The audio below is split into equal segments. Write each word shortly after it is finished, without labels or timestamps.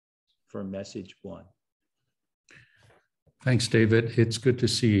for message 1. Thanks, David. It's good to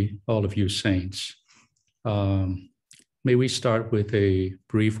see all of you saints. May we start with a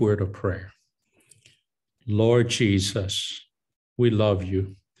brief word of prayer. Lord Jesus, we love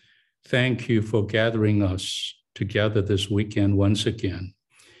you. Thank you for gathering us together this weekend once again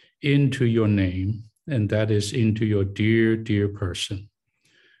into your name, and that is into your dear, dear person.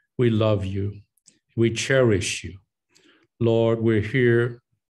 We love you. We cherish you. Lord, we're here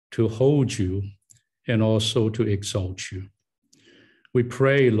to hold you and also to exalt you. We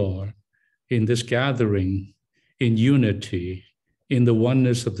pray, Lord, in this gathering, in unity, in the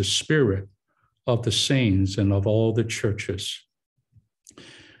oneness of the Spirit of the saints and of all the churches,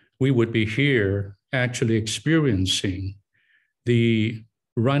 we would be here actually experiencing the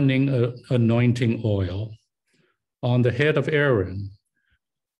running anointing oil on the head of Aaron,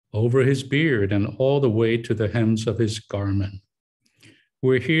 over his beard and all the way to the hems of his garment.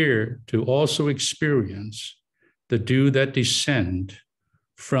 We're here to also experience the dew that descend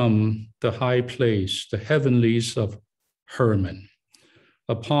from the high place, the heavenlies of Hermon,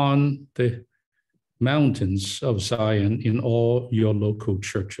 upon the mountains of Zion in all your local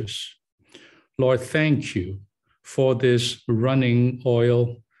churches. Lord, thank you for this running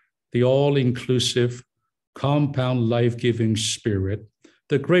oil, the all-inclusive, compound, life-giving Spirit,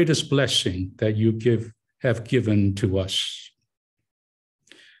 the greatest blessing that you have given to us.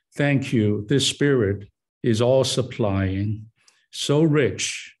 Thank you. This Spirit is all-supplying, so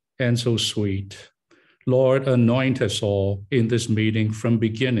rich and so sweet. Lord, anoint us all in this meeting from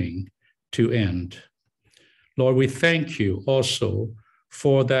beginning to end. Lord, we thank you also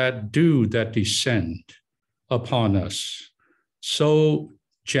for that dew that descend upon us, so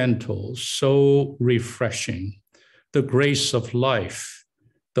gentle, so refreshing, the grace of life,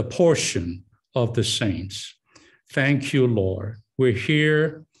 the portion of the saints. Thank you, Lord. We're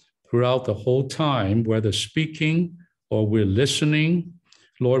here throughout the whole time, whether speaking or we're listening.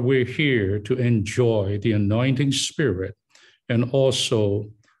 Lord, we're here to enjoy the anointing Spirit and also,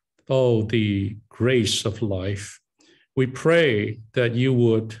 the grace of life. We pray that you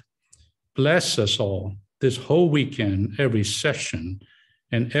would bless us all this whole weekend, every session,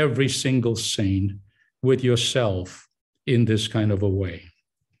 and every single saint with yourself in this kind of a way.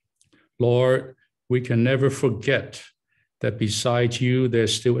 Lord, we can never forget that besides you,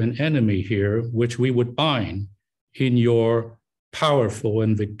 there's still an enemy here, which we would bind in your powerful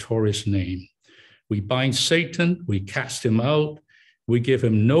and victorious name. We bind Satan, we cast him out, we give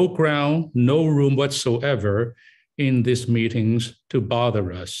him no ground, no room whatsoever in these meetings to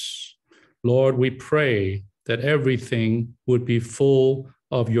bother us. Lord, we pray that everything would be full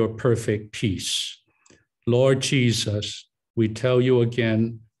of your perfect peace. Lord Jesus, we tell you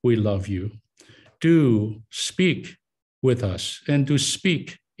again, we love you. Do speak with us and do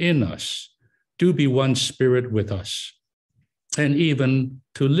speak in us. Do be one spirit with us. And even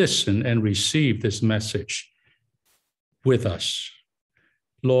to listen and receive this message with us.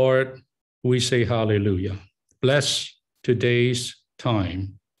 Lord, we say hallelujah. Bless today's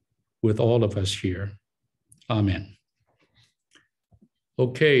time with all of us here. Amen.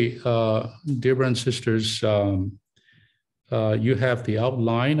 Okay, dear brothers and sisters, you have the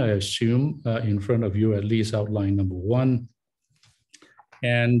outline, I assume, in front of you, at least outline number 1.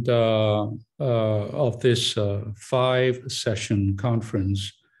 And of this 5-session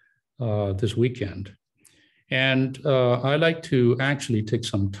conference this weekend. And I like to actually take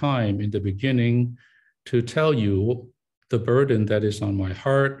some time in the beginning to tell you the burden that is on my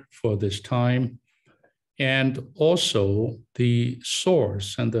heart for this time, and also the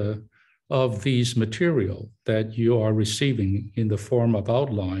source and of these material that you are receiving in the form of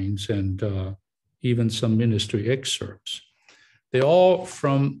outlines and even some ministry excerpts. They're all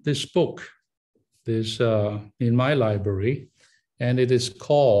from this book, this in my library, and it is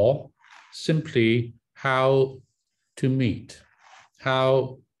called simply How to Meet.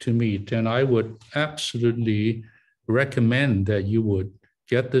 How to Meet. And I would absolutely recommend that you would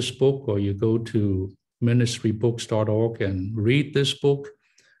get this book, or you go to ministrybooks.org and read this book.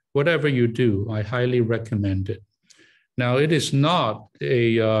 Whatever you do, I highly recommend it. Now, it is not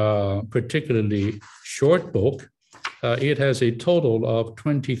a particularly short book. It has a total of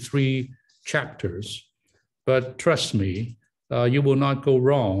 23 chapters, but trust me, you will not go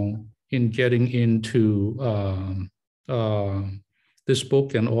wrong in getting into this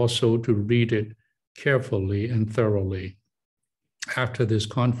book, and also to read it carefully and thoroughly after this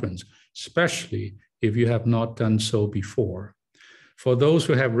conference, especially if you have not done so before. For those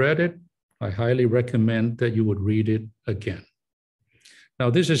who have read it, I highly recommend that you would read it again. Now,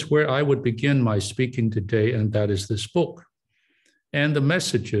 this is where I would begin my speaking today, and that is this book. and the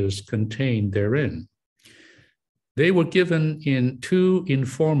messages contained therein. They were given in 2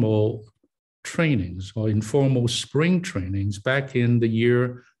 informal trainings or informal spring trainings back in the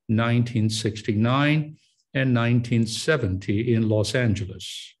year 1969 and 1970 in Los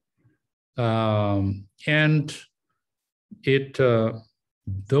Angeles. And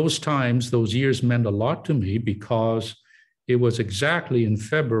those times, those years meant a lot to me because it was exactly in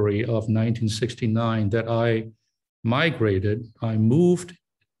February of 1969 that I moved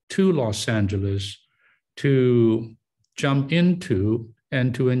to Los Angeles to jump into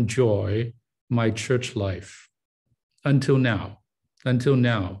and to enjoy my church life until now.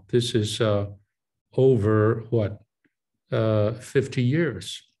 This is over 50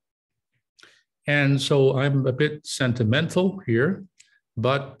 years. And so I'm a bit sentimental here,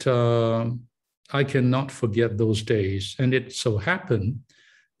 but I cannot forget those days. And it so happened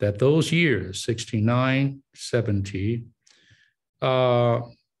that those years, 69, 70, are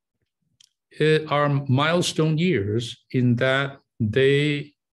milestone years in that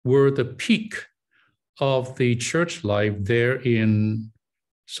they were the peak of the church life there in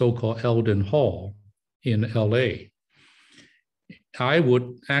so-called Eldon Hall in LA. I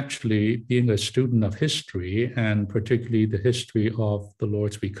would actually, being a student of history, and particularly the history of the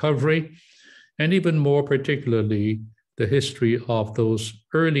Lord's recovery, and even more particularly the history of those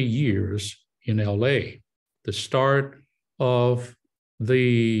early years in LA, the start of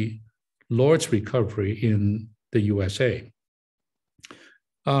the Lord's recovery in the USA.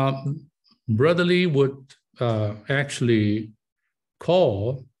 Brother Lee would actually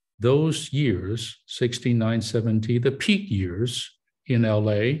call those years, 69, 70, the peak years in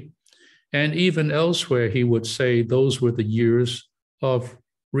LA. And even elsewhere, he would say those were the years of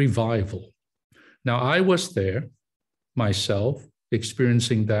revival. Now, I was there myself,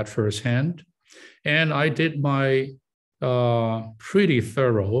 experiencing that firsthand. And I did my pretty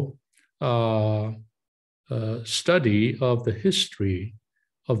thorough study of the history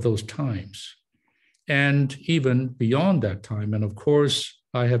of those times. And even beyond that time, and of course,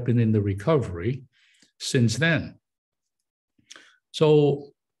 I have been in the recovery since then.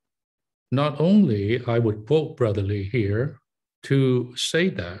 So not only I would quote Brother Lee here to say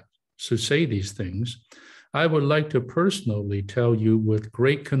these things, I would like to personally tell you with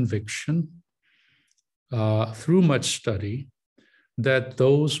great conviction, through much study, that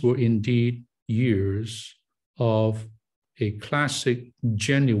those were indeed years of a classic,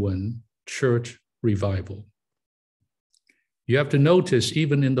 genuine church revival. You have to notice,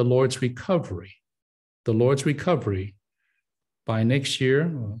 even in the Lord's recovery, by next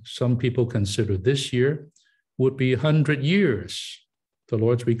year, some people consider this year, would be 100 years. The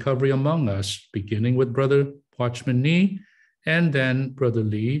Lord's recovery among us, beginning with Brother Watchman Nee, and then Brother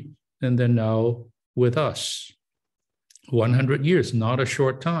Lee, and then now with us. 100 years, not a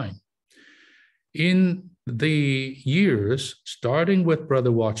short time. In the years, starting with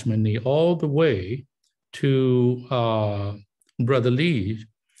Brother Watchman Nee all the way to Brother Lee,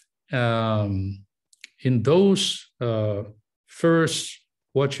 in those first,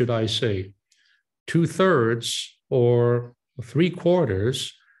 2/3 or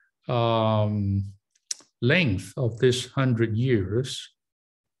 3/4 length of this 100 years,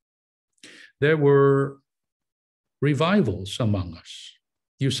 there were revivals among us.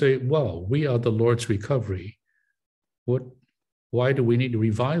 You say, well, we are the Lord's recovery. Why do we need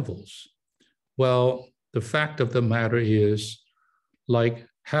revivals? Well, the fact of the matter is, like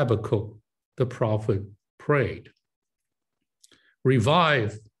Habakkuk, the prophet, prayed,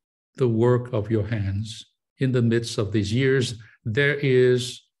 revive the work of your hands in the midst of these years. There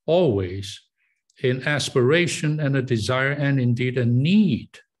is always an aspiration and a desire and indeed a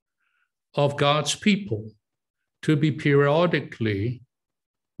need of God's people to be periodically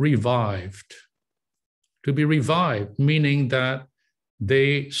revived. To be revived, meaning that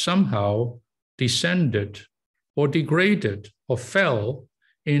they somehow descended or degraded or fell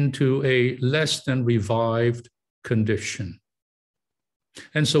into a less than revived condition.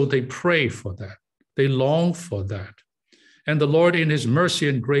 And so they pray for that. They long for that. And the Lord in his mercy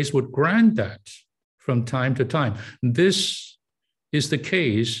and grace would grant that from time to time. This is the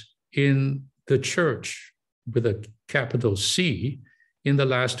case in the church with a capital C in the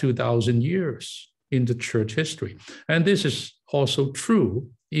last 2,000 years in the church history. And this is also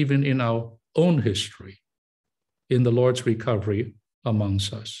true even in our own history, in the Lord's recovery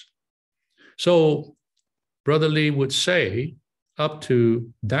amongst us. So Brother Lee would say up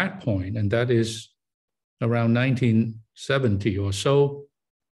to that point, and that is around 1970 or so,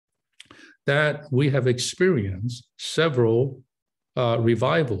 that we have experienced several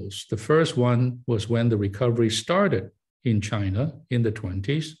revivals. The first one was when the recovery started in China in the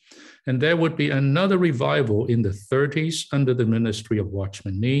 20s. And there would be another revival in the 30s under the ministry of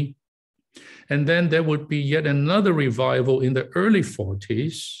Watchman Nee. And then there would be yet another revival in the early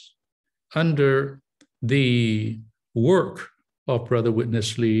 40s under the work of Brother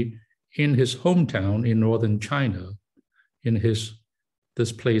Witness Lee in his hometown in northern China, in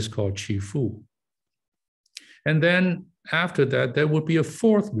this place called Chifu. And then after that, there would be a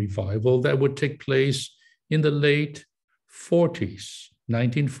fourth revival that would take place in the late 40s,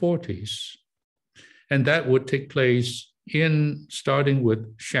 1940s. And that would take place starting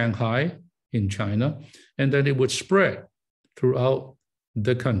with Shanghai in China, and then it would spread throughout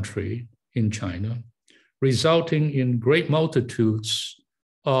the country in China, resulting in great multitudes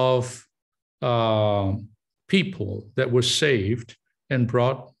of people that were saved and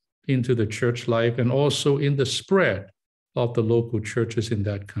brought into the church life, and also in the spread of the local churches in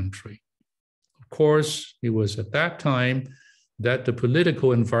that country. Of course, it was at that time that the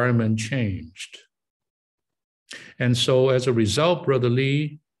political environment changed. And so as a result, Brother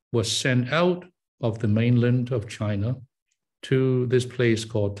Lee was sent out of the mainland of China to this place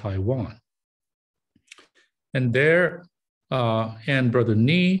called Taiwan. And there, and Brother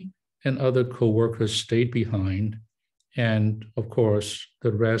Nee and other co-workers stayed behind. And of course,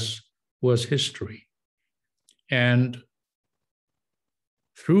 the rest was history. And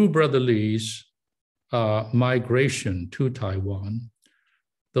through Brother Lee's migration to Taiwan,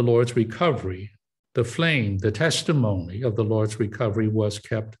 the Lord's recovery, the flame, the testimony of the Lord's recovery was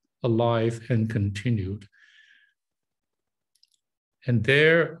kept alive and continued. And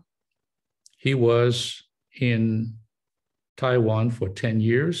there he was in Taiwan for 10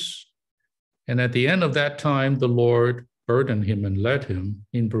 years. And at the end of that time, the Lord burdened him and led him,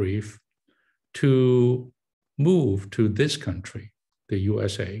 in brief, to move to this country, the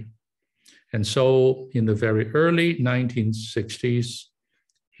USA. And so in the very early 1960s,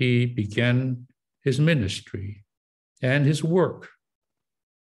 he began his ministry and his work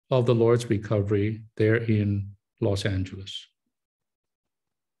of the Lord's recovery there in Los Angeles.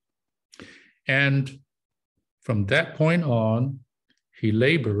 And from that point on, he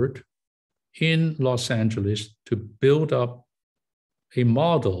labored in Los Angeles to build up a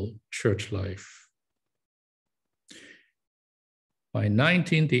model church life. By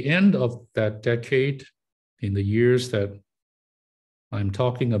the end of that decade, in the years that I'm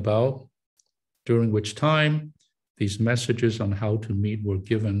talking about, during which time these messages on how to meet were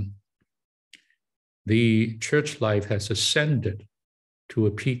given, the church life has ascended to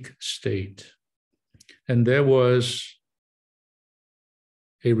a peak state. And there was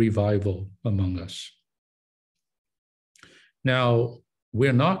a revival among us. Now,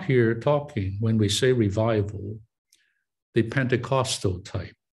 we're not here talking, when we say revival, the Pentecostal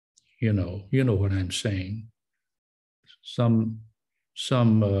type, you know what I'm saying. Some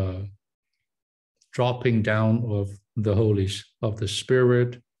dropping down of the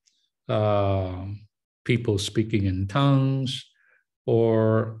Spirit, people speaking in tongues,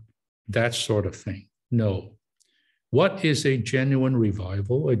 or that sort of thing. No. What is a genuine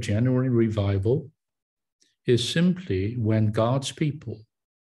revival? A genuine revival is simply when God's people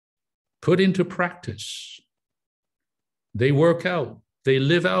put into practice, they work out, they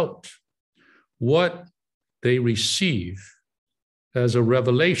live out what they receive as a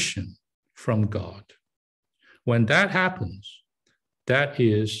revelation from God. When that happens, that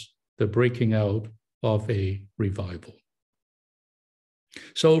is the breaking out of a revival.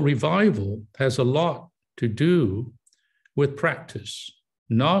 So revival has a lot to do with practice,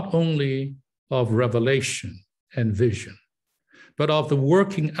 not only of revelation and vision, but of the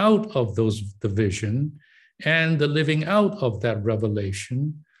working out of the vision and the living out of that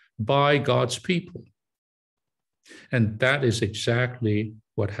revelation by God's people. And that is exactly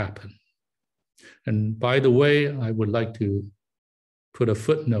what happened. And by the way, I would like to put a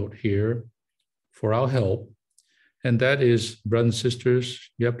footnote here for our help. And that is, brothers and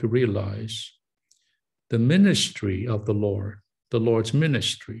sisters, you have to realize the ministry of the Lord's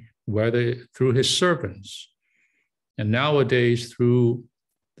ministry, whether through his servants, and nowadays through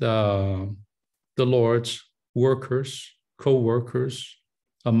the Lord's workers, co-workers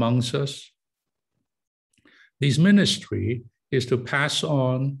amongst us. These ministry is to pass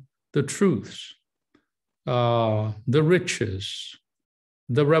on the truths, the riches,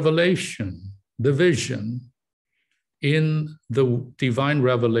 the revelation, the vision in the divine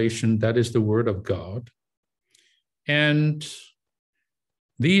revelation that is the Word of God. And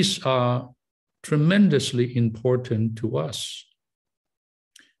these are tremendously important to us.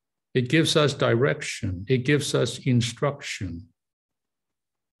 It gives us direction. It gives us instruction.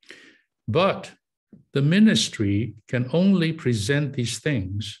 But The ministry can only present these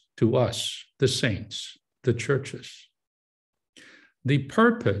things to us, the saints, the churches. The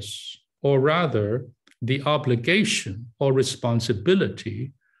purpose, or rather the obligation or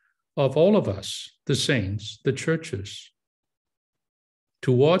responsibility of all of us, the saints, the churches,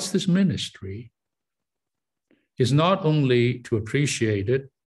 towards this ministry is not only to appreciate it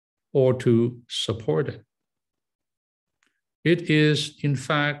or to support it. It is, in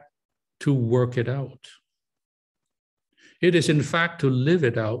fact, to work it out. It is, in fact, to live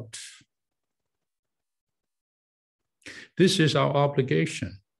it out. This is our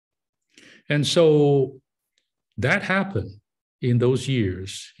obligation. And so that happened in those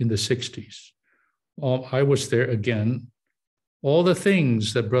years, in the 60s. I was there again. All the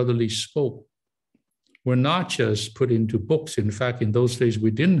things that Brother Lee spoke were not just put into books. In fact, in those days, we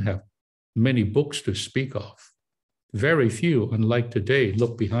didn't have many books to speak of. Very few, unlike today.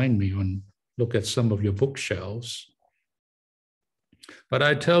 Look behind me and look at some of your bookshelves. But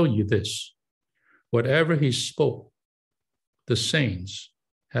I tell you this, whatever he spoke, the saints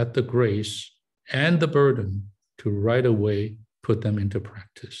had the grace and the burden to right away put them into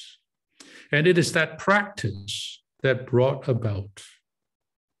practice. And it is that practice that brought about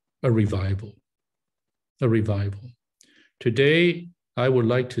a revival. A revival. Today, I would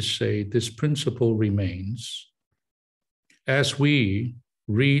like to say this principle remains. As we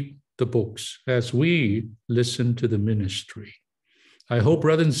read the books, as we listen to the ministry, I hope,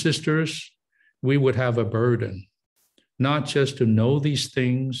 brothers and sisters, we would have a burden, not just to know these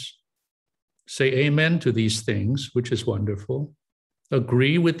things, say amen to these things, which is wonderful,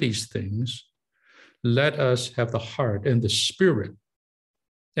 agree with these things. Let us have the heart and the spirit,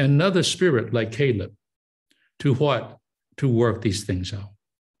 another spirit like Caleb, to what? To work these things out,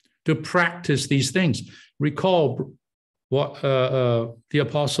 to practice these things. Recall what the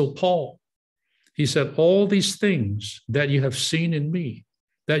Apostle Paul, he said, all these things that you have seen in me,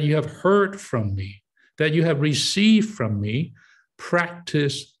 that you have heard from me, that you have received from me,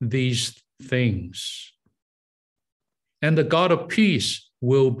 practice these things. And the God of peace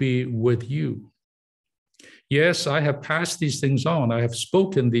will be with you. Yes, I have passed these things on. I have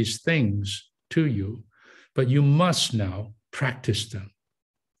spoken these things to you, but you must now practice them.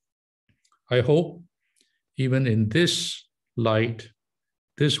 I hope even in this light,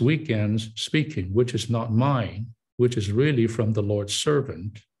 this weekend's speaking, which is not mine, which is really from the Lord's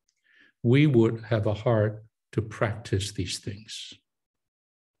servant, we would have a heart to practice these things.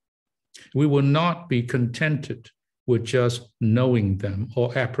 We will not be contented with just knowing them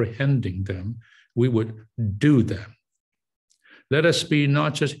or apprehending them. We would do them. Let us be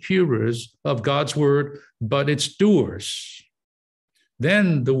not just hearers of God's word, but its doers.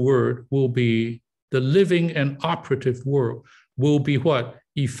 Then the word will be, the living and operative word will be what?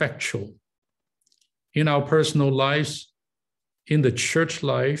 Effectual. In our personal lives, in the church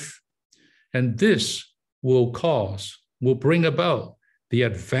life, and this will bring about the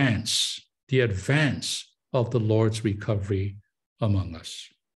advance of the Lord's recovery among us.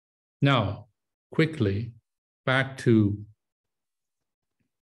 Now, quickly, back to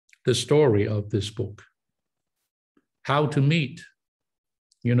the story of this book. How to meet.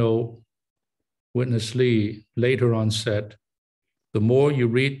 You know, Witness Lee later on said, the more you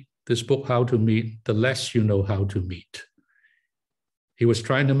read this book, How to Meet, the less you know how to meet. He was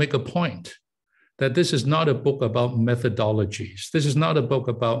trying to make a point that this is not a book about methodologies. This is not a book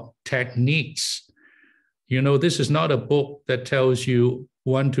about techniques. You know, this is not a book that tells you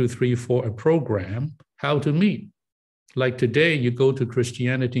 1, 2, 3, 4, a program, how to meet. Like today, you go to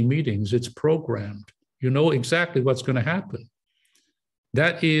Christianity meetings, it's programmed. You know exactly what's going to happen.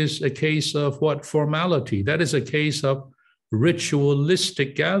 That is a case of what? Formality. That is a case of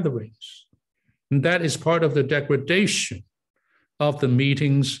ritualistic gatherings. And that is part of the degradation of the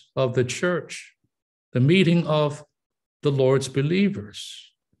meetings of the church, the meeting of the Lord's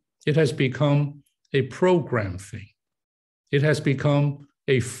believers. It has become a program thing. It has become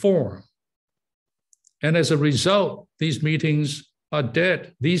a form. And as a result, these meetings are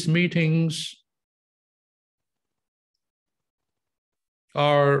dead. These meetings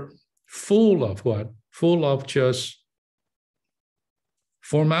are full of what? Full of just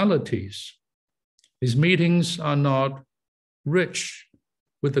formalities. These meetings are not rich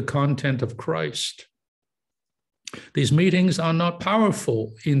with the content of Christ. These meetings are not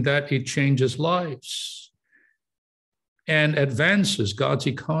powerful in that it changes lives and advances God's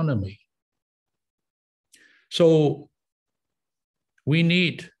economy. So we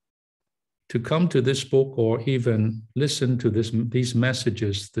need to come to this book or even listen to these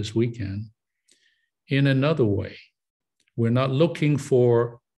messages this weekend in another way. We're not looking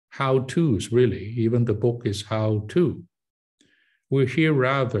for how-tos, really. Even the book is how-to. We're here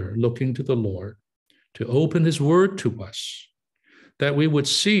rather looking to the Lord to open his word to us, that we would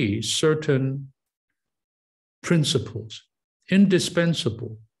see certain principles,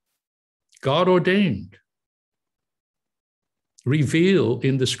 indispensable, God-ordained, revealed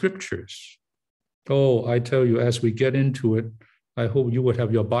in the scriptures. Oh, I tell you, as we get into it, I hope you would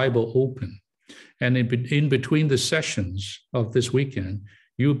have your Bible open. And in between the sessions of this weekend,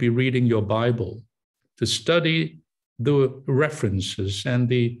 you'll be reading your Bible to study the references and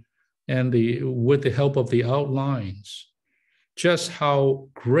with the help of the outlines, just how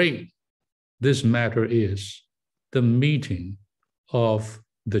great this matter is, the meeting of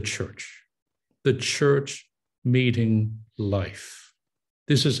the church meeting life.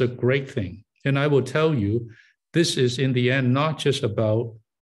 This is a great thing. And I will tell you, this is in the end not just about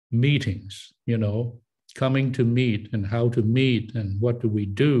meetings, coming to meet and how to meet and what do we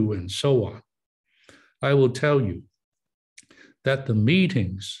do and so on. I will tell you that the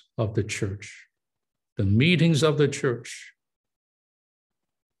meetings of the church, this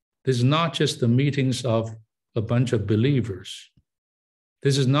is not just the meetings of a bunch of believers.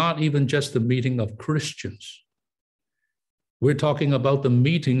 This is not even just the meeting of Christians. We're talking about the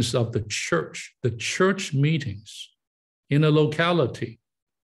meetings of the church meetings in a locality,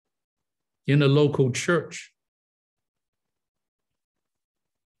 in a local church.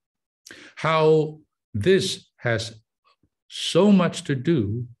 How this has so much to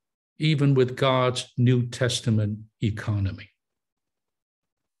do even with God's New Testament economy.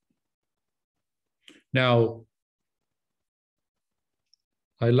 Now,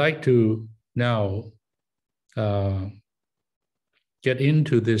 I like to now get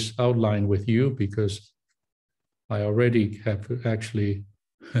into this outline with you because I already have actually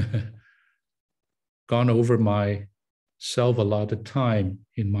gone over my self-allotted time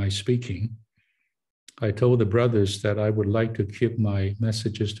in my speaking. I told the brothers that I would like to keep my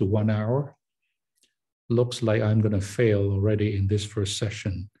messages to 1 hour. Looks like I'm going to fail already in this first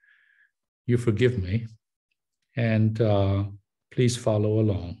session. You forgive me, and please follow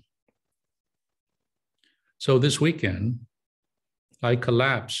along. So this weekend, I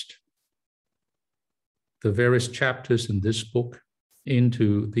collapsed the various chapters in this book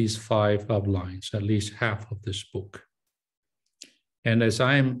into these 5 outlines, at least half of this book. And as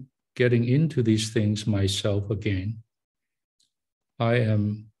I'm getting into these things myself again, I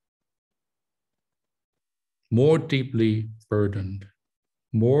am more deeply burdened,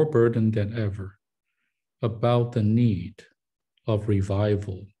 more burdened than ever, about the need of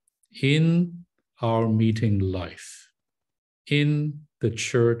revival in our meeting life, in the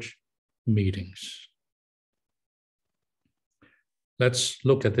church meetings. Let's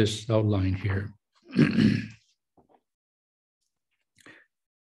look at this outline here.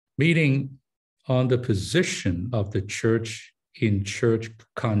 Meeting on the position of the church in church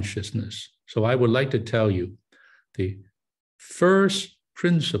consciousness. So I would like to tell you the first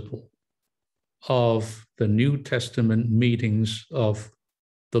principle of the New Testament meetings of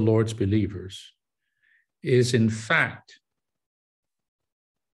the Lord's believers is in fact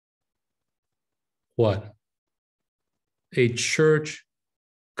what? A church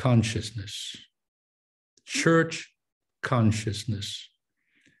consciousness. Church consciousness.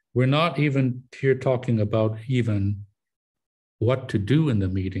 We're not even here talking about even what to do in the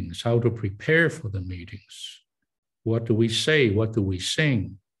meetings, how to prepare for the meetings. What do we say? What do we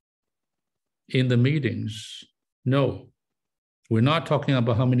sing in the meetings? No, we're not talking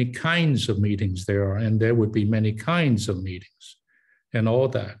about how many kinds of meetings there are, and there would be many kinds of meetings and all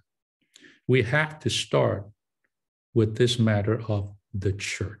that. We have to start with this matter of the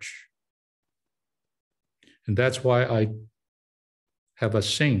church. And that's why I have us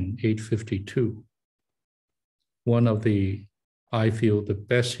sing 852, one of the, I feel, the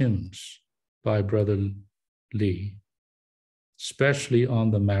best hymns by Brother Lee, especially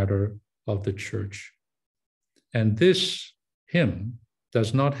on the matter of the church. And this hymn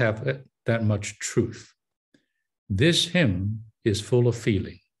does not have that much truth. This hymn is full of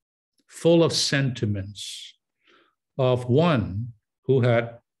feeling, full of sentiments of one who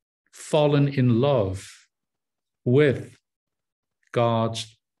had fallen in love with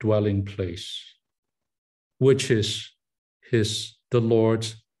God's dwelling place, which is the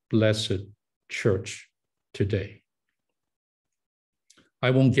Lord's blessed church today.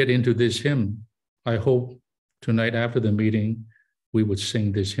 I won't get into this hymn. I hope tonight after the meeting, we would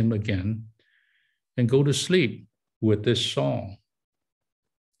sing this hymn again and go to sleep with this song.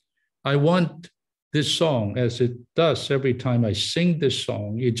 I want this song, as it does every time I sing this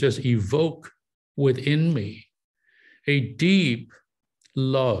song, it just evokes within me a deep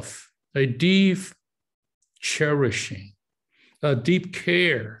love, a deep cherishing, a deep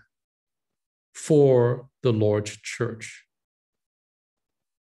care for the Lord's church.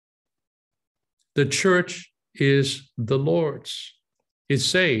 The church is the Lord's. It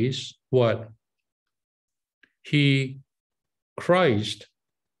says what? Christ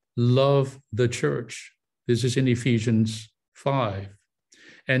loved the church. This is in Ephesians 5,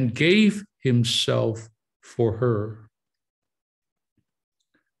 and gave himself for her.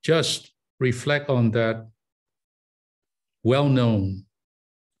 Just reflect on that well-known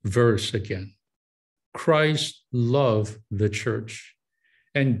verse again. Christ loved the church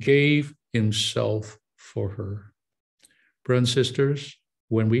and gave himself for her. Brothers and sisters,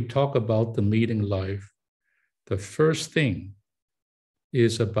 when we talk about the meeting life, the first thing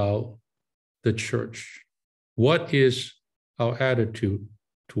is about the church. What is our attitude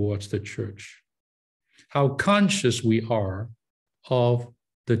towards the church? How conscious we are of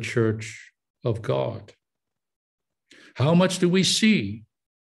the church of God? How much do we see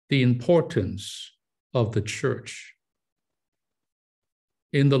the importance of the church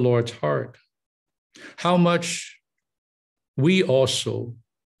in the Lord's heart? How much we also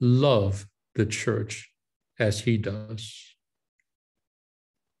love the church as he does.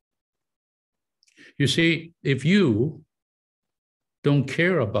 You see, if you don't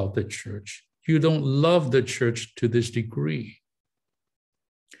care about the church, you don't love the church to this degree,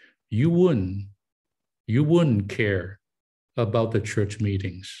 you wouldn't care about the church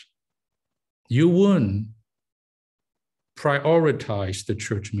meetings. You wouldn't prioritize the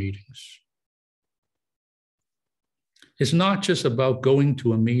church meetings. It's not just about going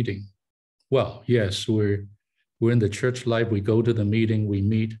to a meeting. Well, yes, we're in the church life, we go to the meeting, we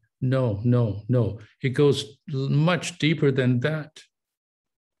meet. No. It goes much deeper than that.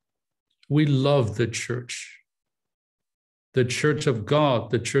 We love the church of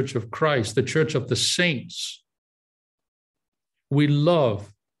God, the church of Christ, the church of the saints. We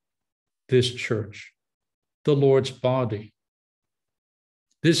love this church, the Lord's body.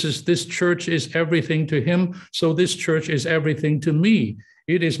 This church is everything to him, so this church is everything to me.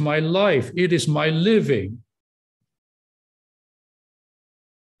 It is my life. It is my living.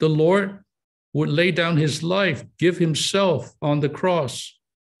 The Lord would lay down his life, give himself on the cross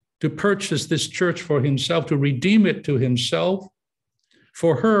to purchase this church for himself, to redeem it to himself.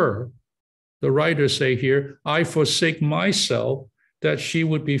 For her, the writers say here, I forsake myself that she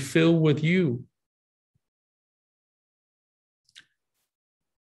would be filled with you.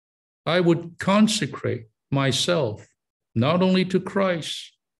 I would consecrate myself not only to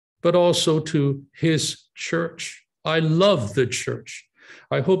Christ, but also to his church. I love the church.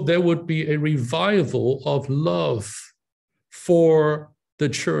 I hope there would be a revival of love for the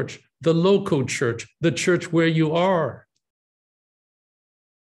church, the local church, the church where you are.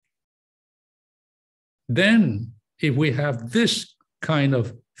 Then, if we have this kind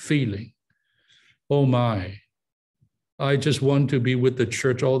of feeling, oh my, I just want to be with the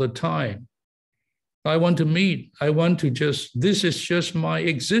church all the time. I want to meet. I want to this is just my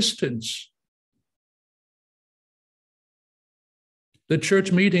existence. The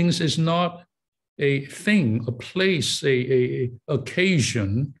church meetings is not a thing, a place, a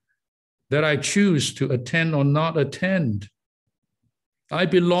occasion that I choose to attend or not attend. I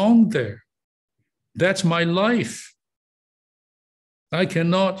belong there. That's my life. I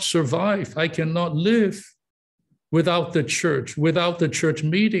cannot survive. I cannot live without the church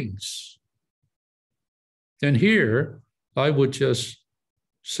meetings. And here, I would just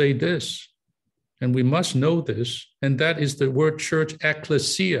say this, and we must know this, and that is the word church,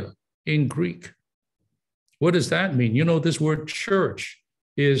 ekklesia, in Greek. What does that mean? You know, this word church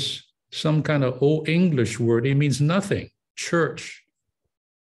is some kind of old English word. It means nothing, church.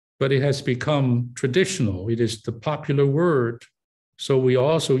 But it has become traditional. It is the popular word. So we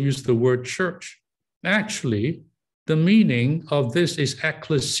also use the word church. Actually, the meaning of this is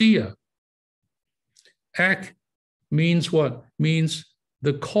ekklesia. Ek means what? Means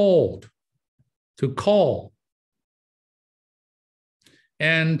the called, to call.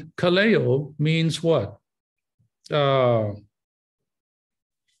 And kaleo means what?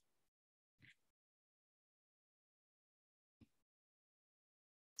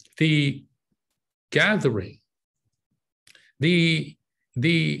 The gathering, the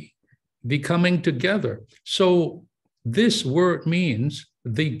coming together. So this word means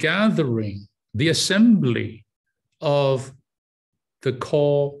the gathering, the assembly of the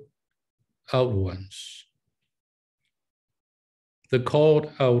called out ones. The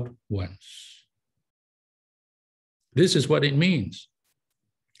called out ones. This is what it means.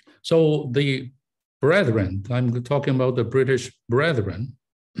 So the brethren, I'm talking about the British brethren,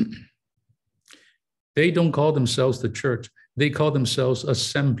 they don't call themselves the church. They call themselves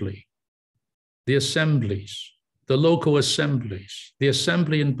assembly, the assemblies, the local assemblies, the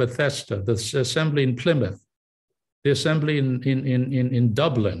assembly in Bethesda, the assembly in Plymouth, the assembly in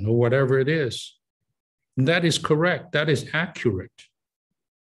Dublin, or whatever it is. And that is correct. That is accurate.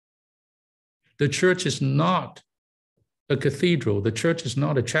 The church is not a cathedral. The church is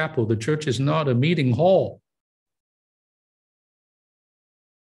not a chapel. The church is not a meeting hall.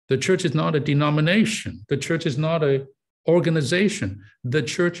 The church is not a denomination. The church is not an organization. The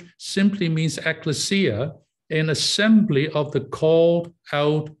church simply means ecclesia, an assembly of the called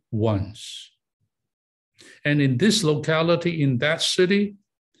out ones. And in this locality, in that city,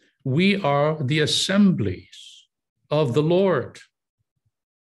 we are the assemblies of the Lord.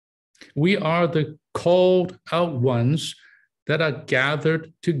 We are the called out ones that are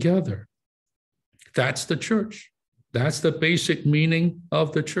gathered together. That's the church. That's the basic meaning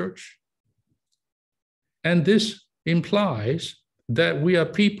of the church. And this implies that we are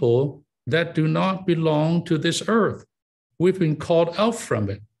people that do not belong to this earth. We've been called out from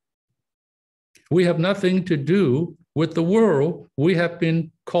it. We have nothing to do with the world. We have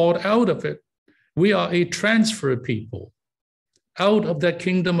been called out of it. We are a transfer people out of that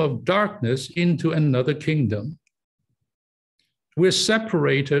kingdom of darkness into another kingdom. We're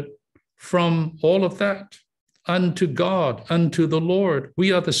separated from all of that unto God, unto the Lord.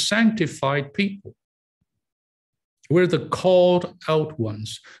 We are the sanctified people. We're the called out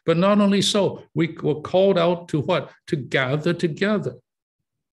ones. But not only so, we were called out to what? To gather together.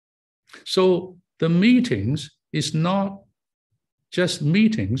 So the meetings is not just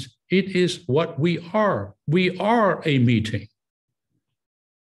meetings, it is what we are. We are a meeting.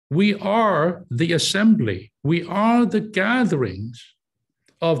 We are the assembly. We are the gatherings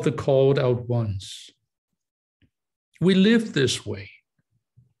of the called out ones. We live this way.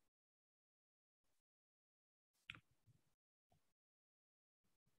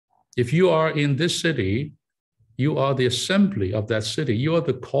 If you are in this city, you are the assembly of that city. You are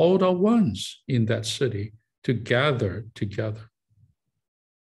the called out ones in that city to gather together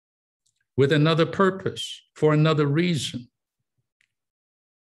with another purpose, for another reason,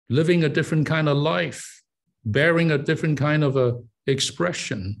 living a different kind of life, bearing a different kind of a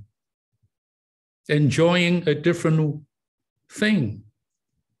expression, enjoying a different thing.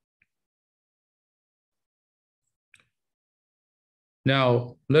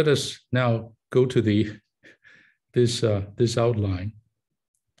 Now, let us now go to this outline.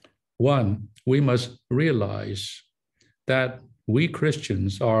 One, we must realize that we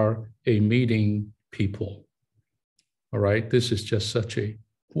Christians are a meeting people. All right, this is just such a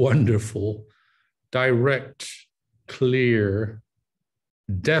wonderful, direct, clear,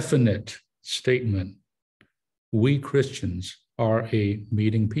 definite statement. We Christians are a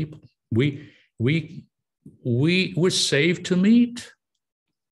meeting people. We're saved to meet.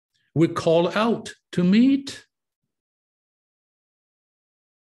 We're called out to meet.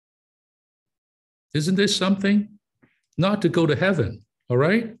 Isn't this something? Not to go to heaven, all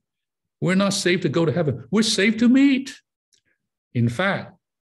right? We're not saved to go to heaven. We're saved to meet. In fact,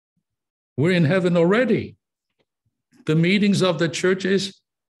 we're in heaven already. The meetings of the church is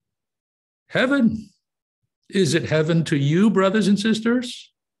heaven. Is it heaven to you, brothers and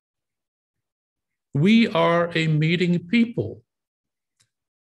sisters? We are a meeting people.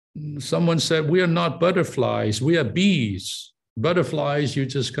 Someone said, we are not butterflies, we are bees. Butterflies, you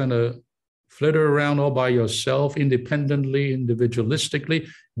just kind of flitter around all by yourself, independently, individualistically.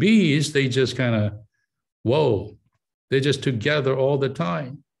 Bees, they just kind of, whoa, they're just together all the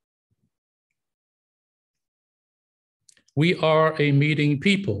time. We are a meeting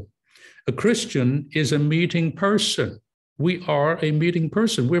people. A Christian is a meeting person. We are a meeting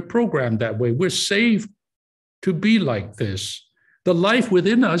person. We're programmed that way. We're saved to be like this. The life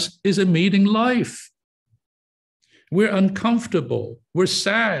within us is a meeting life. We're uncomfortable. We're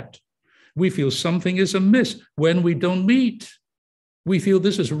sad. We feel something is amiss when we don't meet. We feel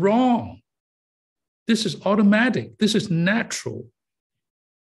this is wrong. This is automatic. This is natural.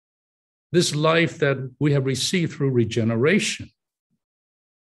 This life that we have received through regeneration.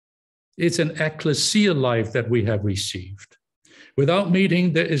 It's an ecclesia life that we have received. Without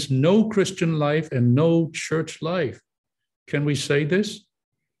meeting, there is no Christian life and no church life. Can we say this?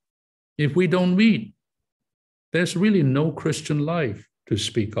 If we don't meet, there's really no Christian life to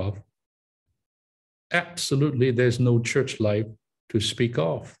speak of. Absolutely, there's no church life to speak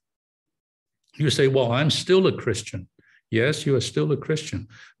of. You say, well, I'm still a Christian. Yes, you are still a Christian,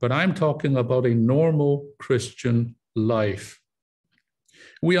 but I'm talking about a normal Christian life.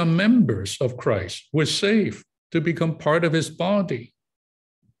 We are members of Christ. We're saved to become part of his body.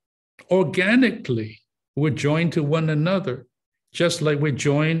 Organically, we're joined to one another, just like we're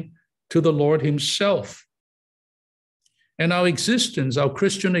joined to the Lord himself. And our existence, our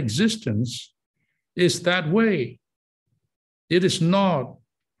Christian existence, is that way. It is not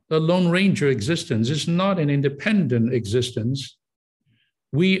a Lone Ranger existence. It's not an independent existence.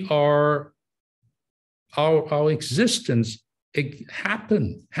 We are, our existence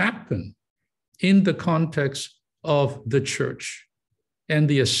happen in the context of the church and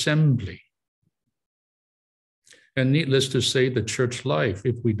the assembly. And needless to say, the church life,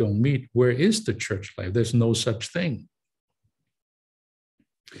 if we don't meet, where is the church life? There's no such thing.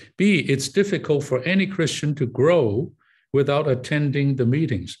 B, it's difficult for any Christian to grow without attending the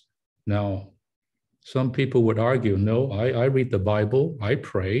meetings. Now, some people would argue, no, I read the Bible, I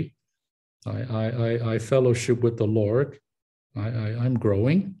pray, I fellowship with the Lord, I'm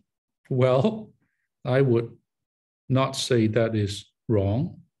growing. Well, I would not say that is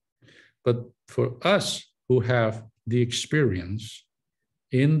wrong, but for us who have the experience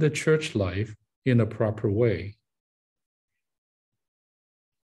in the church life in a proper way,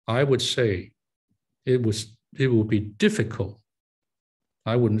 I would say it will be difficult.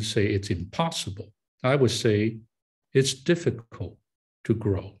 I wouldn't say it's impossible. I would say it's difficult to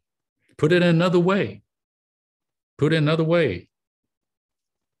grow. Put it another way.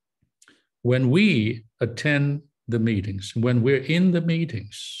 When we attend the meetings, when we're in the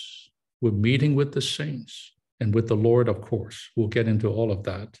meetings, we're meeting with the saints and with the Lord, of course. We'll get into all of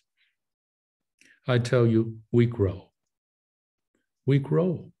that. I tell you, we grow. We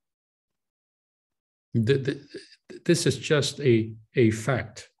grow. This is just a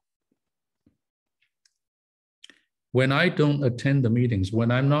fact. When I don't attend the meetings,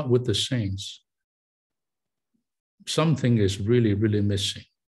 when I'm not with the saints, something is really, really missing.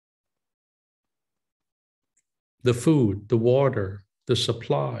 The food, the water, the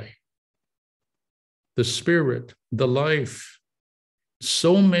supply, the spirit, the life,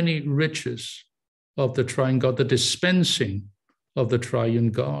 so many riches of the triune God, the dispensing of the triune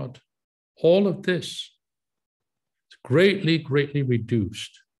God. All of this is greatly, greatly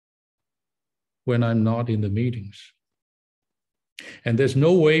reduced when I'm not in the meetings. And there's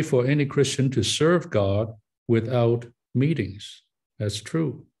no way for any Christian to serve God without meetings. That's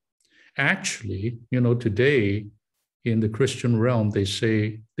true. Actually, today in the Christian realm,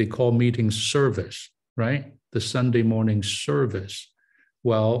 they call meetings service, right? The Sunday morning service.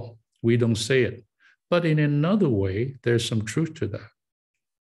 Well, we don't say it. But in another way, there's some truth to that.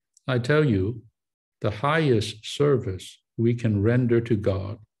 I tell you, the highest service we can render to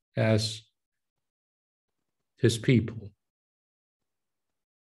God as his people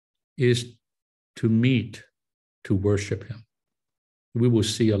is to meet, to worship him. We will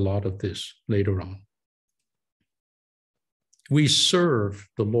see a lot of this later on. We serve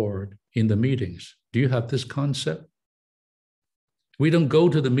the Lord in the meetings. Do you have this concept? We don't go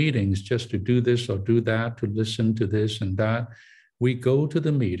to the meetings just to do this or do that, to listen to this and that. We go to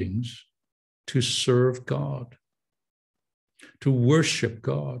the meetings to serve God, to worship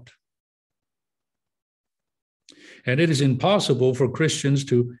God. And it is impossible for Christians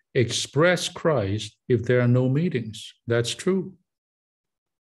to express Christ if there are no meetings. That's true.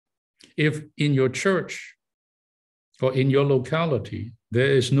 If in your church or in your locality,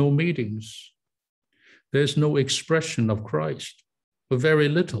 there is no meetings, there's no expression of Christ, or very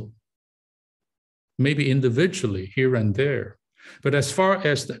little, maybe individually here and there. But as far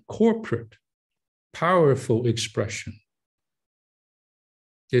as the corporate, powerful expression,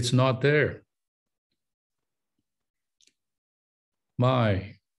 it's not there.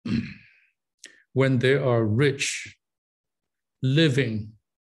 When there are rich, living,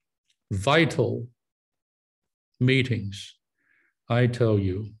 vital meetings, I tell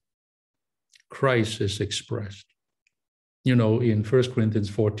you, Christ is expressed. In 1 Corinthians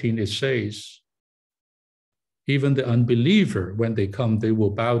 14, it says, even the unbeliever, when they come, they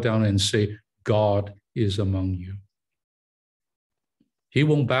will bow down and say, God is among you. He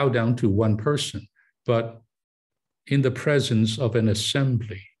won't bow down to one person, but in the presence of an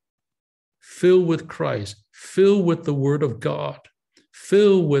assembly, filled with Christ, filled with the Word of God,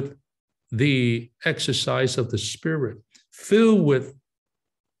 filled with the exercise of the Spirit, filled with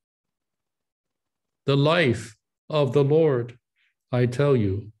the life of the Lord, I tell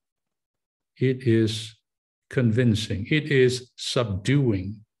you, it is convincing, it is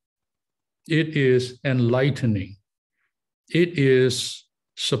subduing, it is enlightening, it is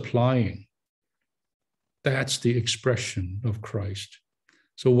supplying. That's the expression of Christ.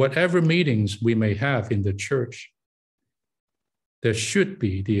 So whatever meetings we may have in the church, there should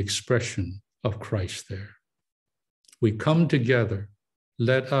be the expression of Christ there. We come together,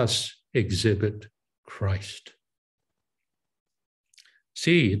 let us exhibit Christ.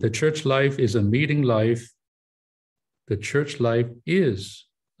 See, the church life is a meeting life. The church life is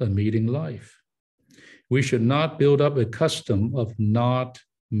a meeting life. We should not build up a custom of not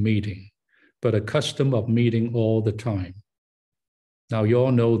meeting, but a custom of meeting all the time. Now, you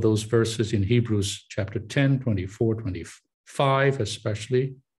all know those verses in Hebrews chapter 10, 24, 25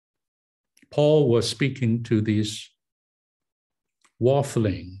 especially. Paul was speaking to these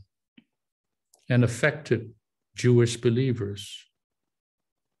waffling and affected Jewish believers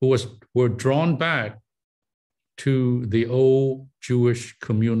who were drawn back to the old Jewish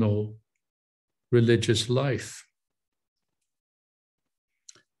communal religious life.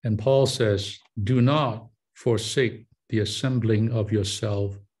 And Paul says, do not forsake the assembling of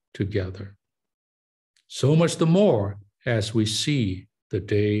yourself together. So much the more as we see the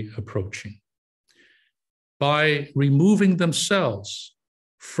day approaching. By removing themselves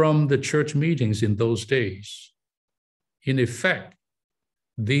from the church meetings in those days, in effect,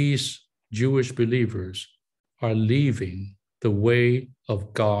 these Jewish believers are leaving the way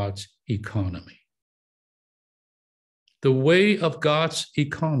of God's economy. The way of God's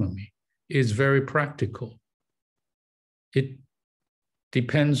economy is very practical. It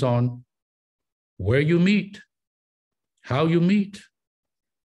depends on where you meet, how you meet.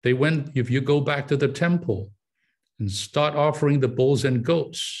 If you go back to the temple and start offering the bulls and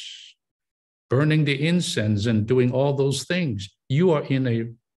goats, burning the incense and doing all those things, you are in a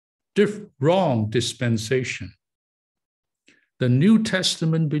wrong dispensation. The New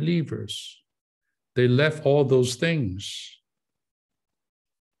Testament believers, they left all those things.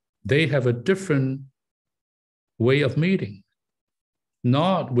 They have a different way of meeting,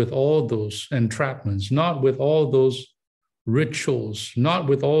 not with all those entrapments, not with all those rituals, not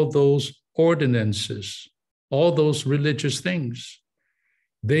with all those ordinances, all those religious things.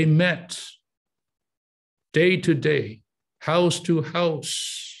 They met day to day, house to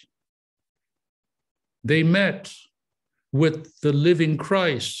house. They met with the living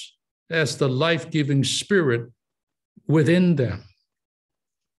Christ as the life-giving spirit within them.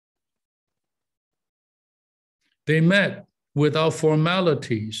 They met without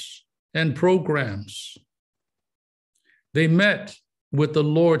formalities and programs. They met with the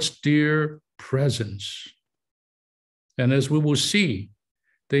Lord's dear presence. And as we will see,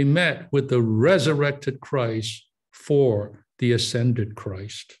 they met with the resurrected Christ for the ascended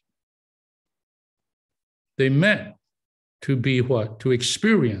Christ. They met to be what? To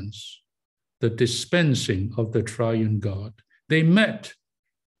experience the dispensing of the triune God. They met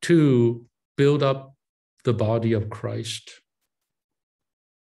to build up the body of Christ.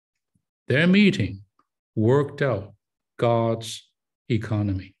 Their meeting worked out God's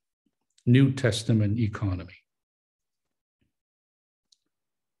economy, New Testament economy.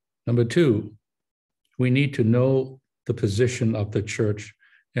 Number two, we need to know the position of the church.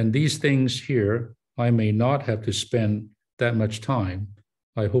 And these things here, I may not have to spend that much time.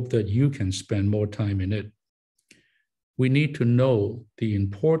 I hope that you can spend more time in it. We need to know the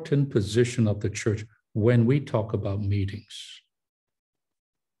important position of the church when we talk about meetings.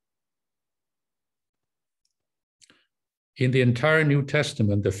 In the entire New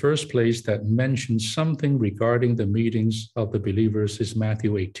Testament, the first place that mentions something regarding the meetings of the believers is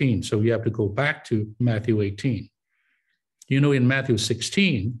Matthew 18. So you have to go back to Matthew 18. You know, in Matthew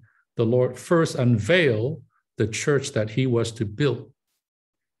 16, the Lord first unveiled the church that he was to build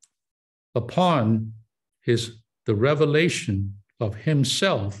upon the revelation of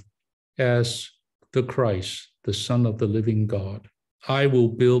himself as the Christ, the Son of the living God. I will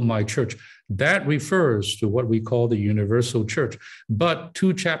build my church. That refers to what we call the universal church. But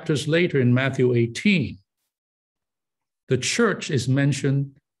 2 chapters later in Matthew 18, the church is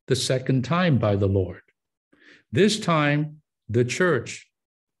mentioned the second time by the Lord. This time, the church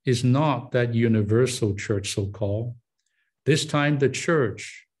is not that universal church, so-called. This time, the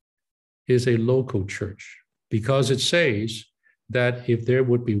church is a local church, because it says that if there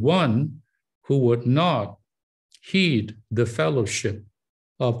would be one who would not heed the fellowship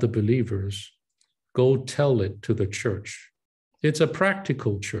of the believers, go tell it to the church. It's a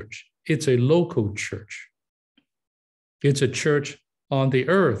practical church. It's a local church. It's a church on the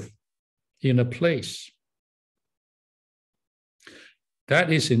earth, in a place.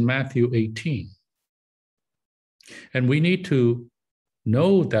 That is in Matthew 18. And we need to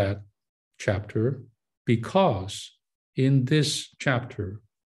know that chapter because in this chapter,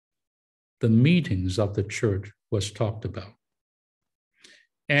 the meetings of the church was talked about.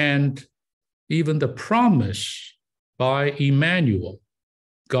 And even the promise by Emmanuel,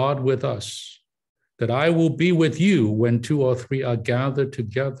 God with us, that I will be with you when 2 or 3 are gathered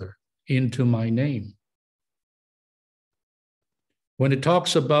together into my name. When it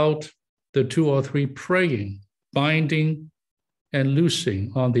talks about the 2 or 3 praying, binding and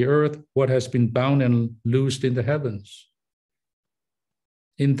loosing on the earth what has been bound and loosed in the heavens.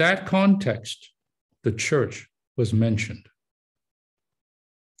 In that context, the church was mentioned.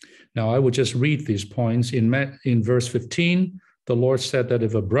 Now, I will just read these points. In verse 15, the Lord said that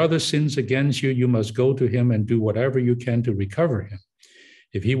if a brother sins against you, you must go to him and do whatever you can to recover him.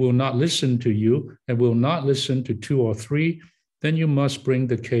 If he will not listen to you and will not listen to 2 or 3, then you must bring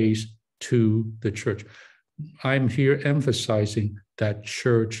the case to the church. I'm here emphasizing that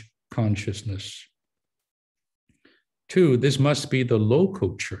church consciousness. 2, this must be the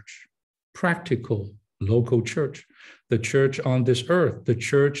local church, practical local church, the church on this earth, the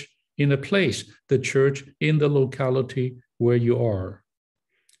church in a place, the church in the locality where you are.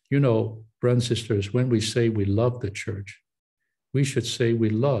 You know, brothers and sisters, when we say we love the church, we should say we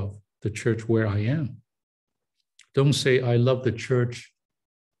love the church where I am. Don't say I love the church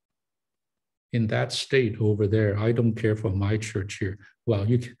in that state over there. I don't care for my church here. Well,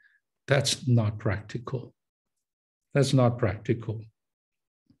 that's not practical. That's not practical.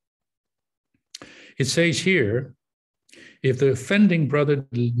 It says here, if the offending brother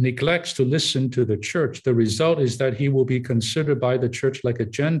neglects to listen to the church, the result is that he will be considered by the church like a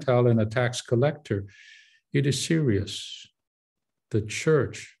Gentile and a tax collector. It is serious. The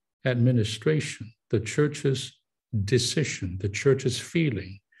church administration, the church's decision, the church's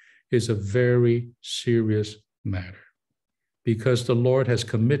feeling is a very serious matter, because the Lord has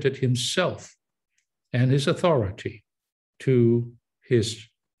committed himself and his authority to his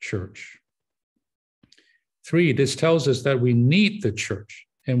church. 3, this tells us that we need the church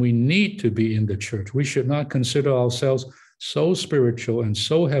and we need to be in the church. We should not consider ourselves so spiritual and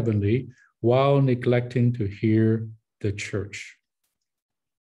so heavenly while neglecting to hear the church.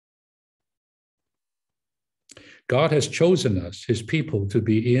 God has chosen us, his people, to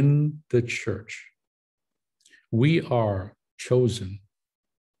be in the church. We are chosen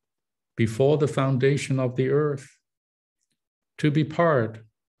before the foundation of the earth to be part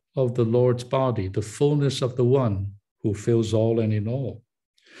of the Lord's body, the fullness of the one who fills all and in all.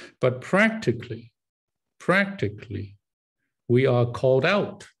 But practically, we are called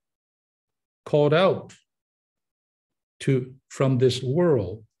out from this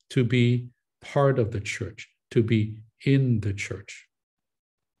world to be part of the church, to be in the church.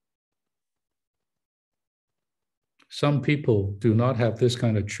 Some people do not have this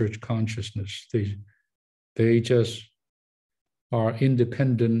kind of church consciousness. They just are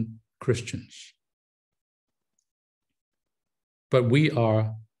independent Christians. But we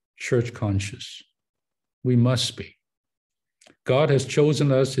are church conscious. We must be. God has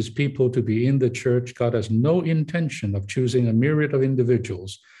chosen us, his people, to be in the church. God has no intention of choosing a myriad of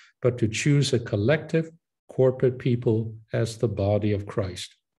individuals, but to choose a collective, corporate people as the body of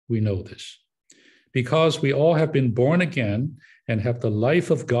Christ. We know this. Because we all have been born again and have the life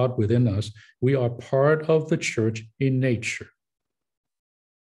of God within us, we are part of the church in nature.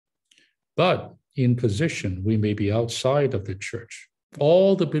 But in position, we may be outside of the church.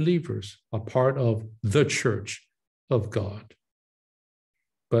 All the believers are part of the church of God,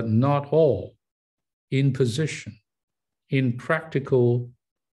 but not all in position, in practical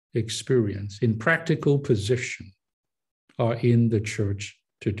experience, in practical position, are in the church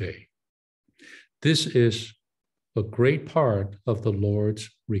today. This is a great part of the Lord's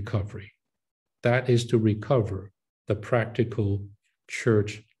recovery. That is to recover the practical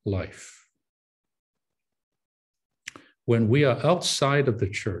church life. When we are outside of the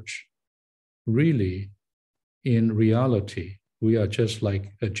church, really, in reality, we are just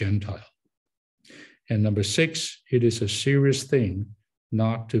like a Gentile. And number 6, it is a serious thing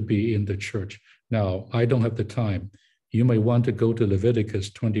not to be in the church. Now, I don't have the time. You may want to go to Leviticus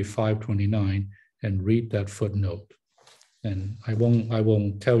 25:29 and read that footnote. And I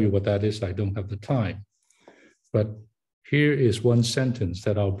won't tell you what that is. I don't have the time. But here is one sentence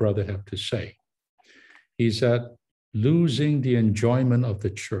that our brother had to say. He said, losing the enjoyment of the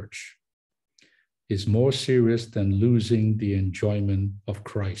church is more serious than losing the enjoyment of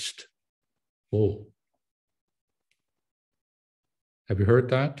Christ. Oh. Have you heard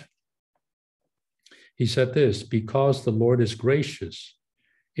that? He said this, because the Lord is gracious,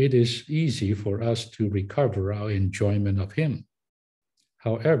 it is easy for us to recover our enjoyment of him.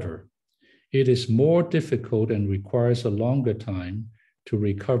 However, it is more difficult and requires a longer time to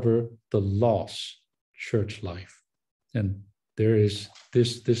recover the lost church life. And there is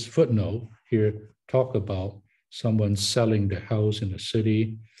this footnote here talk about someone selling the house in a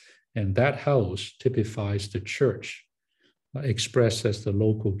city, and that house typifies the church, expressed as the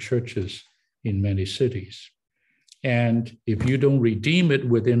local churches in many cities. And if you don't redeem it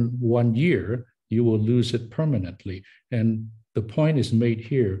within 1 year, you will lose it permanently. And the point is made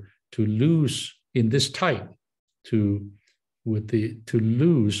here, to lose in this type, to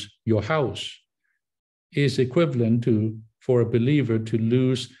lose your house is equivalent to, for a believer, to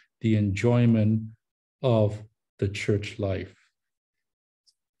lose the enjoyment of the church life.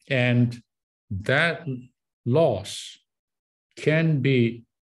 And that loss can be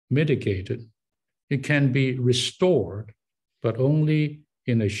mitigated. It can be restored, but only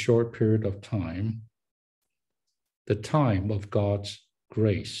in a short period of time, the time of God's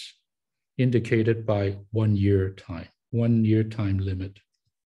grace, indicated by 1 year time, 1 year time limit.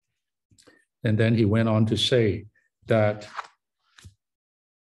 And then he went on to say that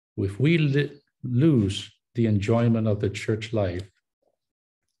if we lose the enjoyment of the church life,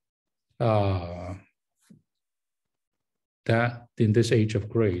 that in this age of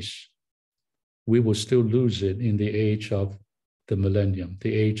grace, we will still lose it in the age of the millennium,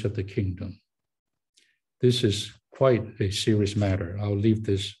 the age of the kingdom. This is quite a serious matter. I'll leave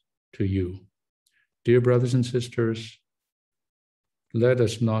this to you. Dear brothers and sisters, let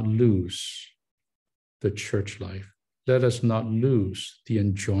us not lose the church life. Let us not lose the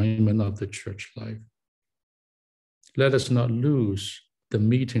enjoyment of the church life. Let us not lose the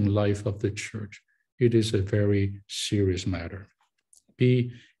meeting life of the church. It is a very serious matter.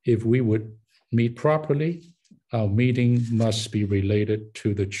 If we would meet properly, our meeting must be related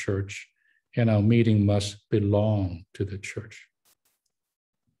to the church, and our meeting must belong to the church.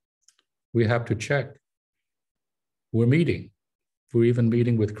 We have to check. We're meeting. We're even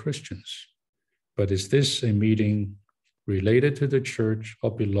meeting with Christians. But is this a meeting related to the church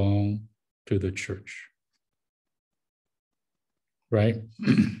or belong to the church? Right?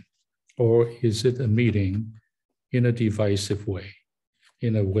 Or is it a meeting in a divisive way,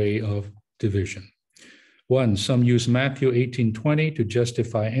 in a way of division? One, some use Matthew 18:20 to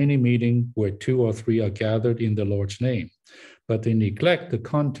justify any meeting where 2 or 3 are gathered in the Lord's name, but they neglect the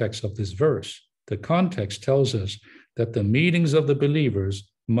context of this verse. The context tells us that the meetings of the believers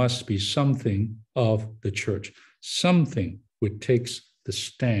must be something of the church, something which takes the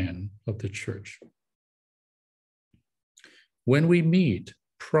stand of the church. When we meet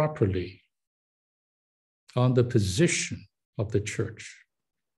properly on the position of the church,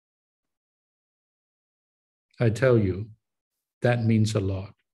 I tell you, that means a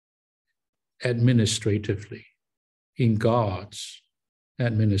lot. Administratively, in God's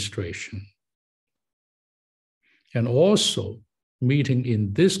administration. And also meeting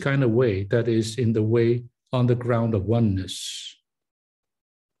in this kind of way, that is in the way on the ground of oneness.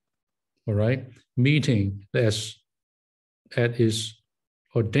 All right? Meeting as is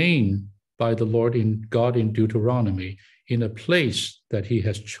ordained by the Lord in God in Deuteronomy, in a place that he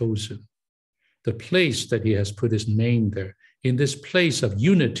has chosen, the place that he has put his name there, in this place of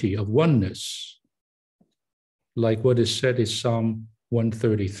unity, of oneness, like what is said in Psalm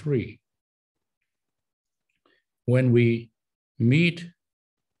 133. When we meet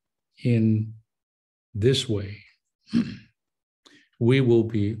in this way, we will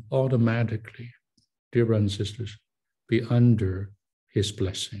be automatically, dear brothers and sisters, be under his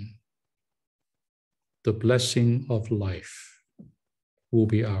blessing. The blessing of life will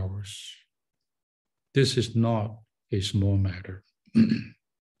be ours. This is not a small matter.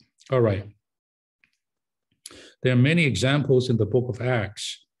 All right. There are many examples in the book of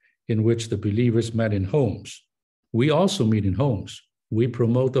Acts in which the believers met in homes. We also meet in homes. We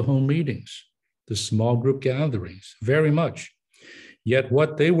promote the home meetings, the small group gatherings, very much. Yet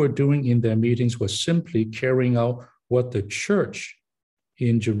what they were doing in their meetings was simply carrying out what the church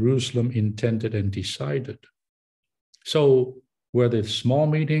in Jerusalem intended and decided. So whether it's small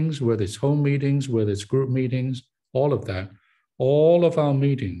meetings, whether it's home meetings, whether it's group meetings, all of that, all of our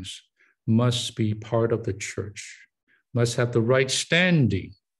meetings must be part of the church, must have the right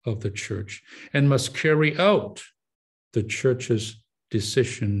standing of the church, and must carry out the church's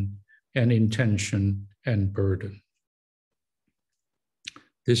decision and intention and burden.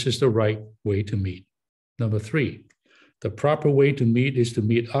 This is the right way to meet. Number 3, the proper way to meet is to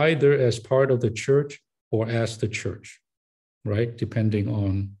meet either as part of the church or as the church, right? Depending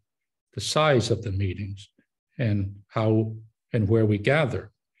on the size of the meetings and how and where we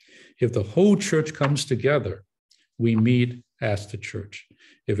gather. If the whole church comes together, we meet as the church.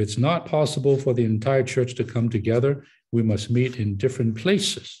 If it's not possible for the entire church to come together, we must meet in different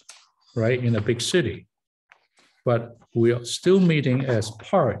places, right? In a big city. But we are still meeting as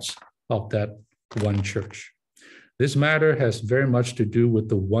parts of that one church. This matter has very much to do with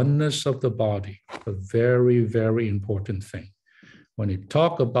the oneness of the body, a very, very important thing. When you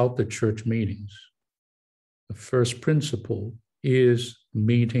talk about the church meetings, the first principle is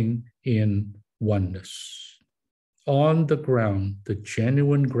meeting in oneness. On the ground, the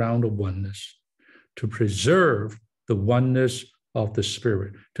genuine ground of oneness, to preserve the oneness of the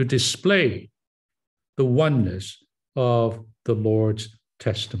Spirit, to display the oneness of the Lord's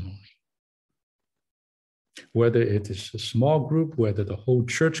testimony. Whether it is a small group, whether the whole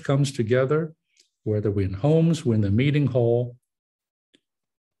church comes together, whether we're in homes, we're in the meeting hall,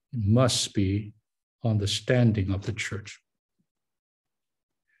 it must be on the standing of the church.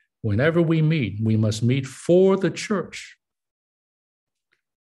 Whenever we meet, we must meet for the church.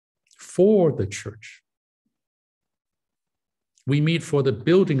 For the church. We meet for the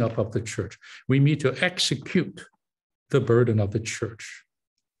building up of the church. We meet to execute the burden of the church.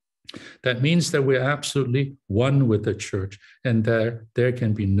 That means that we're absolutely one with the church and there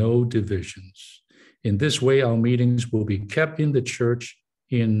can be no divisions. In this way, our meetings will be kept in the church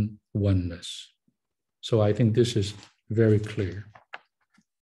in oneness. So I think this is very clear.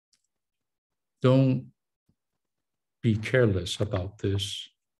 Don't be careless about this.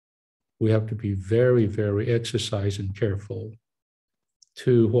 We have to be very, very exercised and careful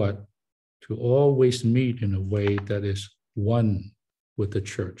to what? To always meet in a way that is one with the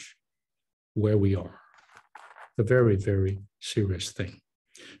church where we are. A very, very serious thing.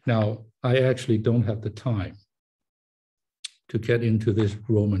 Now, I actually don't have the time to get into this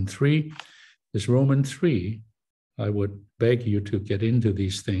Romans 3. This Romans 3, I would beg you to get into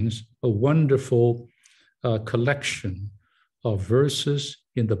these things, a wonderful collection of verses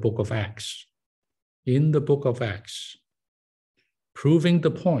in the book of Acts. In the book of Acts, proving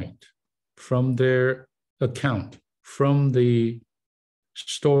the point from their account, from the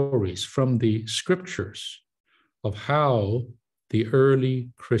stories, from the scriptures of how the early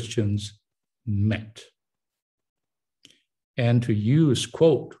Christians met. And to use,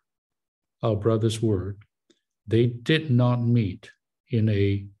 quote, our brother's word, they did not meet in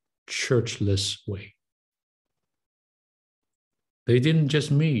a churchless way. They didn't just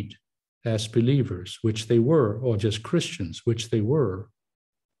meet as believers, which they were, or just Christians, which they were,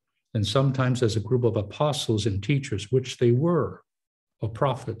 and sometimes as a group of apostles and teachers, which they were, or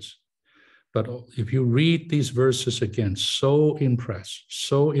prophets. But if you read these verses again, so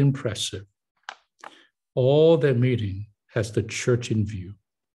impressive. All their meeting has the church in view.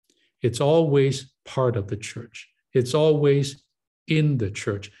 It's always part of the church. It's always in the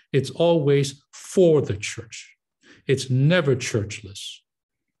church. It's always for the church. It's never churchless.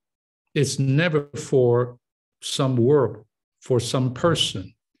 It's never for some work, for some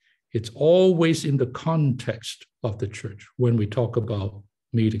person. It's always in the context of the church when we talk about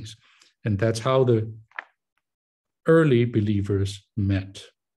meetings. And that's how the early believers met.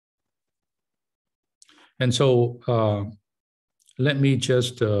 And so let me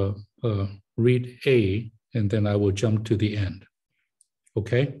just read A, and then I will jump to the end.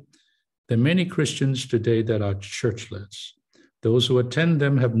 Okay? There are many Christians today that are churchless. Those who attend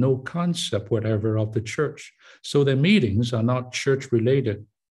them have no concept whatever of the church. So their meetings are not church-related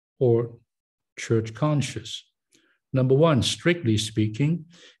or church-conscious. Number one, strictly speaking,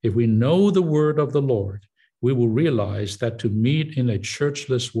 if we know the word of the Lord, we will realize that to meet in a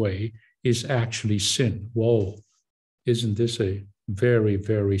churchless way is actually sin. Whoa, isn't this a very,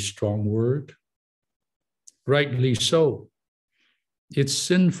 very strong word? Rightly so. It's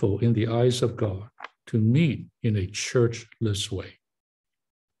sinful in the eyes of God to meet in a churchless way,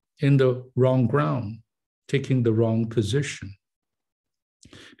 in the wrong ground, taking the wrong position.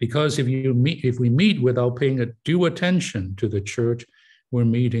 Because if we meet without paying a due attention to the church, we're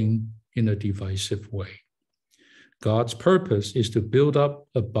meeting in a divisive way. God's purpose is to build up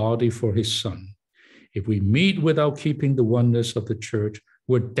a body for his Son. If we meet without keeping the oneness of the church,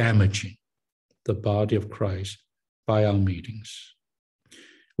 we're damaging the body of Christ by our meetings.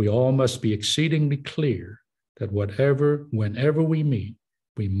 We all must be exceedingly clear that whenever we meet,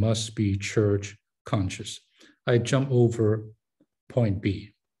 we must be church conscious. I jump over point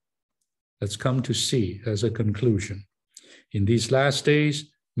B. Let's come to C as a conclusion. In these last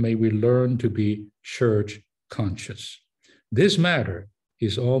days, may we learn to be church conscious. This matter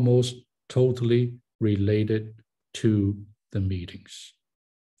is almost totally related to the meetings.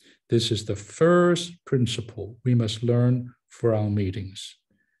 This is the first principle we must learn for our meetings.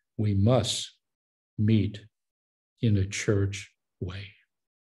 We must meet in a church way.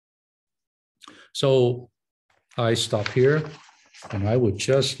 So I stop here, and I would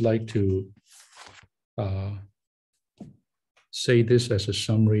just like to say this as a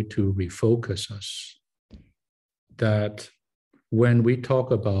summary to refocus us. that when we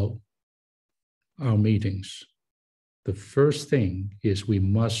talk about our meetings, the first thing is we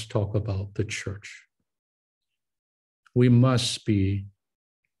must talk about the church. We must be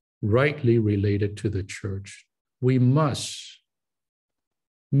rightly related to the church. We must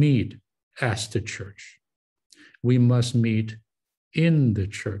meet as the church. We must meet in the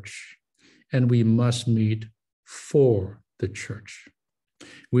church, and we must meet for the church.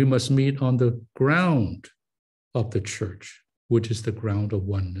 We must meet on the ground of the church, which is the ground of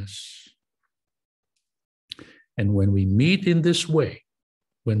oneness. And when we meet in this way,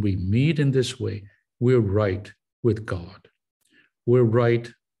 we're right with God. We're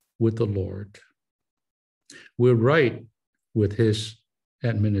right with the Lord. We're right with his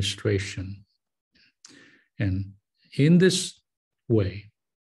administration. And in this way,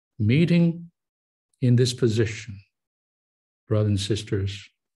 meeting in this position, brothers and sisters,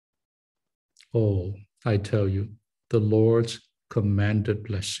 oh, I tell you, the Lord's commanded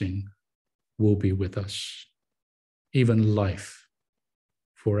blessing will be with us, even life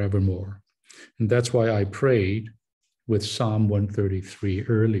forevermore. And that's why I prayed with Psalm 133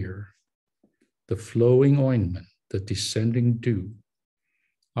 earlier. The flowing ointment, the descending dew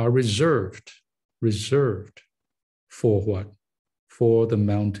are reserved for what? For the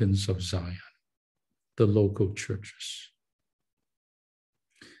mountains of Zion, the local churches.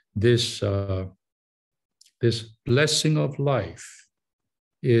 This blessing of life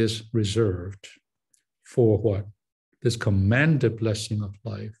is reserved for what? This commanded blessing of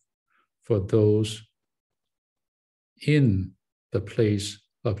life for those in the place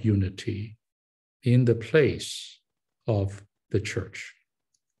of unity, in the place of the church.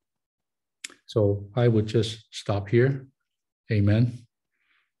 So I would just stop here. Amen.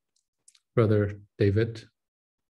 Brother David.